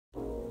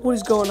What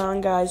is going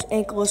on, guys?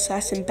 Ankle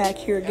Assassin back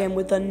here again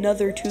with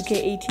another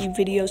 2K18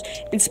 videos,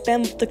 and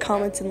spam the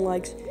comments and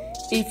likes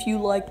if you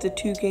like the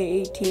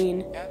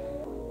 2K18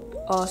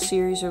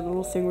 series or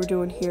little thing we're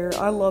doing here.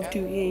 I love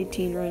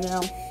 2K18 right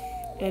now,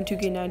 and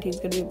 2K19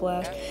 is gonna be a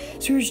blast.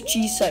 So here's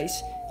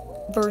Geesice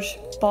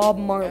versus Bob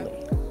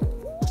Marley.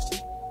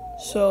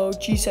 So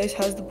Geesice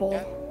has the ball,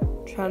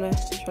 trying to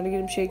get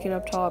him shaking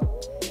up top.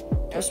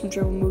 Does some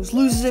dribble moves,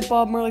 loses it.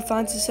 Bob Marley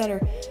finds the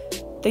center.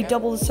 They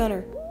double the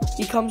center.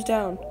 He comes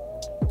down.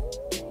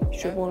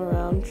 He's dribbling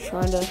around,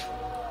 trying to.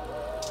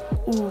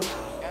 Ooh.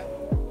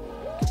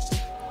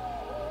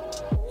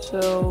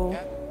 So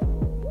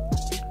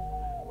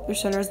their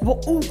center has the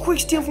ball. Ooh, quick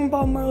steal from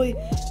Bob Marley.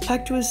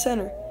 Back to his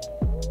center.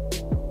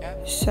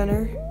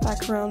 Center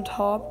back around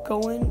top,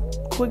 going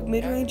quick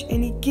mid range,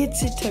 and he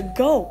gets it to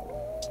go.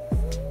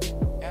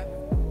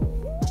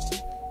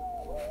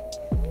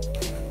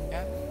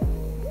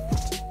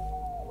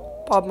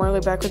 Bob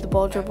Marley back with the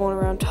ball, dribbling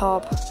around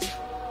top,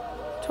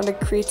 trying to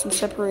create some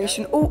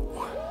separation. Oh!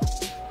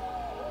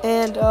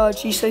 And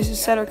Geesice's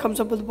center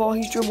comes up with the ball.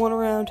 He's dribbling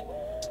around,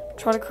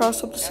 trying to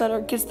cross up the center,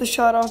 gets the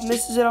shot off,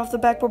 misses it off the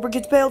backboard, but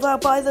gets bailed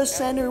out by the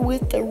center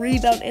with the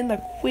rebound and the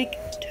quick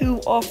 2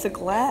 off the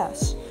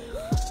glass.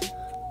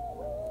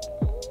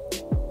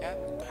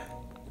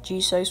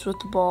 Geesice with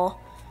the ball,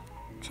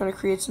 trying to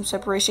create some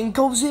separation,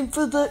 goes in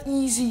for the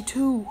easy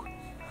 2.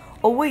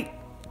 Oh wait,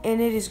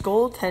 and it is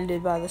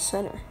goaltended by the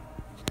center.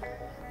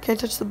 Can't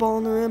touch the ball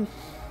on the rim.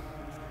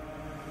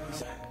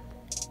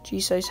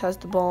 Geesice has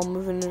the ball,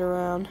 moving it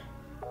around.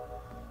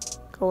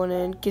 Going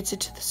in, gets it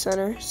to the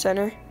center.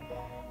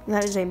 And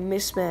that is a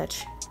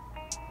mismatch.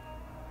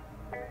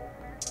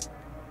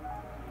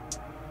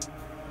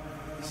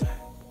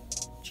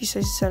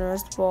 Geesice's center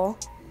has the ball.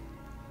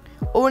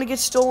 Oh, and it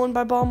gets stolen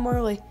by Bob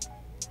Marley.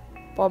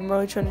 Bob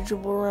Marley trying to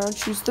dribble around,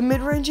 shoots the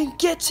mid-range and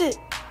gets it.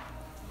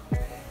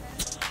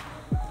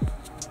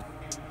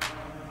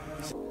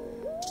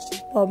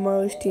 Bob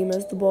Marley's team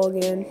has the ball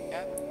again.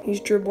 He's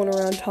dribbling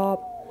around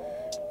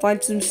top,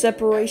 finds some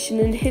separation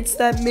and hits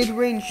that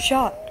mid-range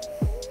shot.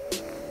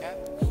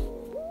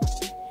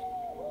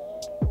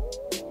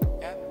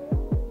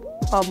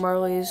 Bob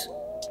Marley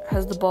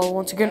has the ball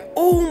once again.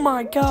 Oh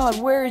my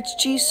God, where is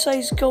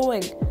Geesice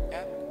going?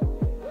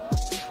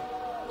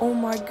 Oh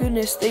my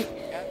goodness,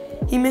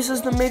 he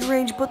misses the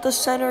mid-range, but the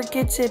center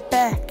gets it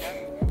back.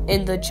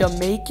 And the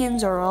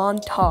Jamaicans are on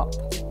top.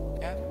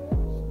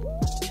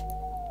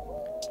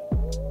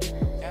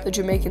 The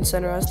Jamaican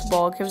center has the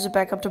ball, gives it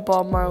back up to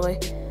Bob Marley.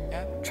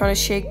 Trying to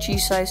shake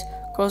Geesice,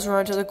 goes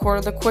around to the corner,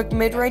 the quick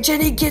mid-range,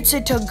 and he gets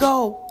it to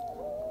go.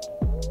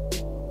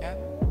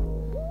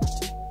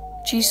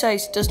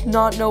 Geesice does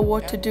not know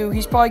what to do.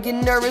 He's probably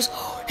getting nervous.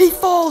 He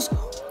falls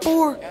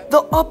for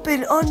the up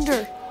and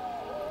under.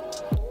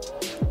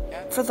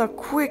 For the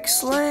quick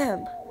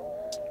slam.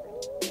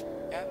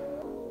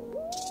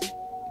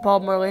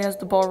 Bob Marley has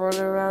the ball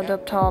running around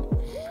up top,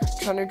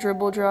 trying to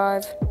dribble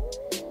drive.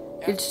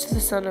 Gets to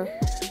the center.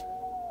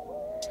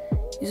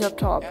 He's up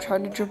top,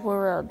 trying to dribble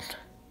around.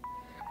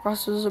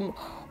 Crosses him.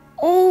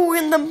 Oh,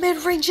 and the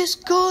mid-range is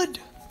good.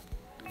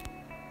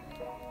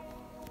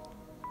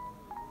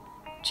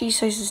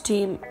 Geesice's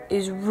team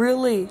is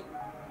really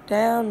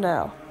down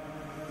now.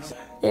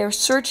 They are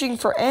searching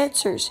for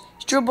answers.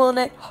 He's dribbling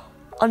it.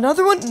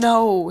 Another one?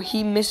 No,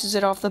 he misses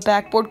it off the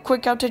backboard.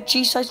 Quick out to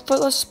Geesice for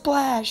the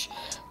splash.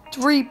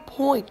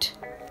 3-point.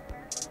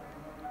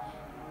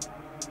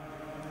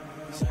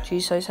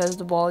 Geesice has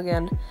the ball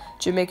again.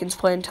 Jamaicans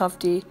playing tough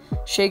D.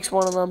 Shakes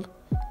one of them.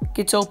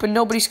 Gets open.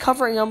 Nobody's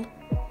covering him.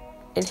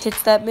 And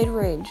hits that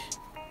mid-range.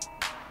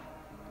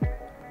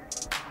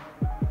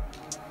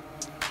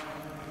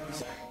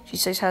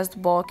 Geesice has the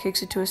ball.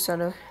 Kicks it to his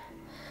center.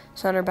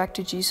 Center back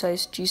to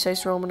Geesice.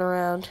 Geesice roaming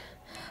around.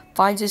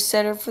 Finds his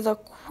center for the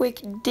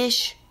quick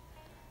dish.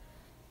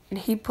 And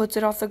he puts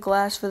it off the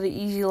glass for the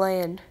easy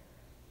land.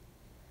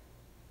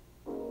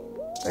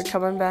 They're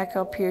coming back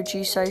up here.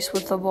 Geesice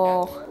with the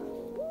ball.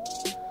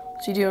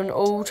 What's he doing?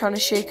 Oh, trying to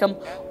shake him.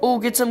 Oh,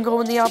 gets him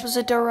going the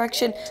opposite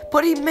direction.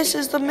 But he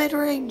misses the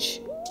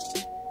mid-range.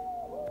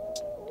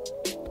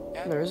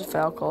 There's a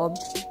foul called.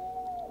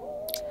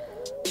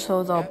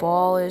 So the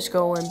ball is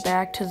going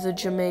back to the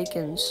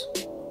Jamaicans.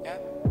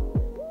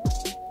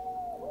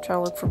 Trying to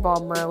look for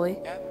Bob Marley.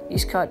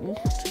 He's cutting.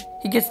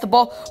 He gets the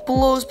ball.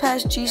 Blows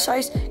past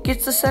Geesice.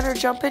 Gets the center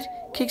jumping.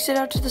 Kicks it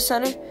out to the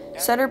center.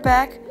 Center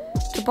back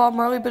to Bob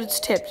Marley, but it's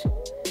tipped.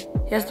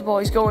 He has the ball.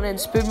 He's going in.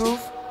 Spin move.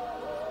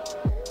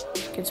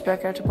 Gets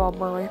back out to Bob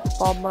Marley.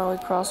 Bob Marley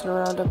crossing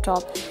around up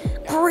top.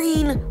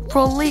 Green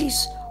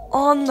release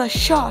on the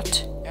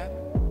shot.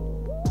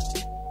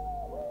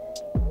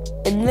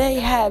 And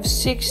they have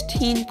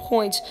 16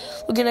 points.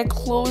 Looking to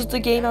close the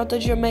game out. The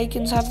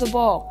Jamaicans have the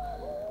ball.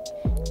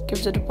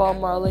 Gives it to Bob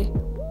Marley.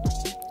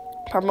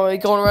 Bob Marley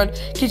going around.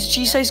 Gets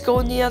Geesice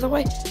going the other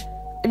way.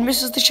 And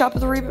misses the shot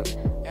with the rebound.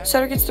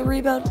 Center gets the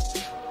rebound.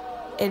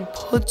 And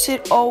puts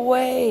it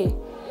away.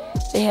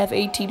 They have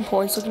 18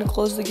 points. Looking to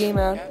close the game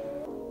out.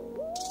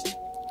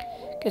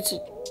 Gets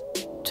it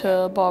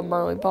to Bob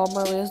Marley. Bob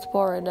Marley has the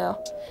ball right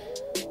now.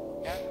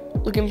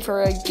 Looking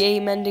for a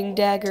game-ending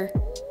dagger.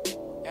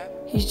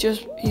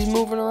 He's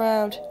moving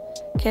around.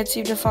 Can't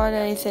seem to find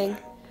anything.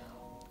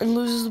 And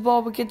loses the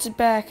ball, but gets it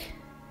back.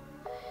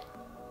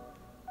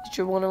 He's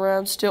dribbling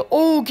around still.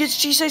 Oh,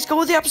 gets Geesice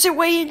going the opposite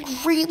way and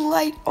green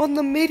light on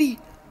the midi.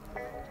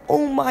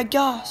 Oh my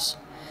gosh.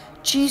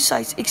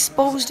 Geesice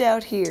exposed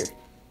out here.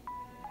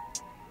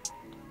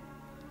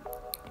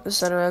 The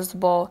center has the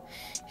ball.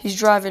 He's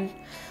driving.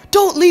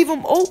 Don't leave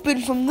him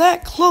open from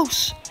that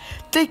close.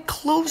 They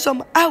close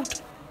him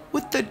out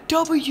with the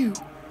W.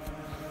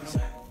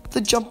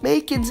 The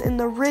Jamaicans and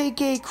the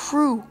reggae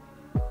crew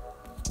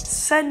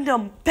send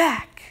him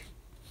back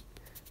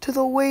to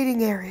the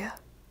waiting area.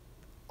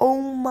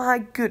 Oh my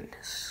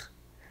goodness.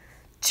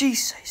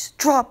 Geesice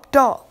dropped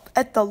off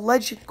at the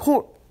legend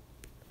court.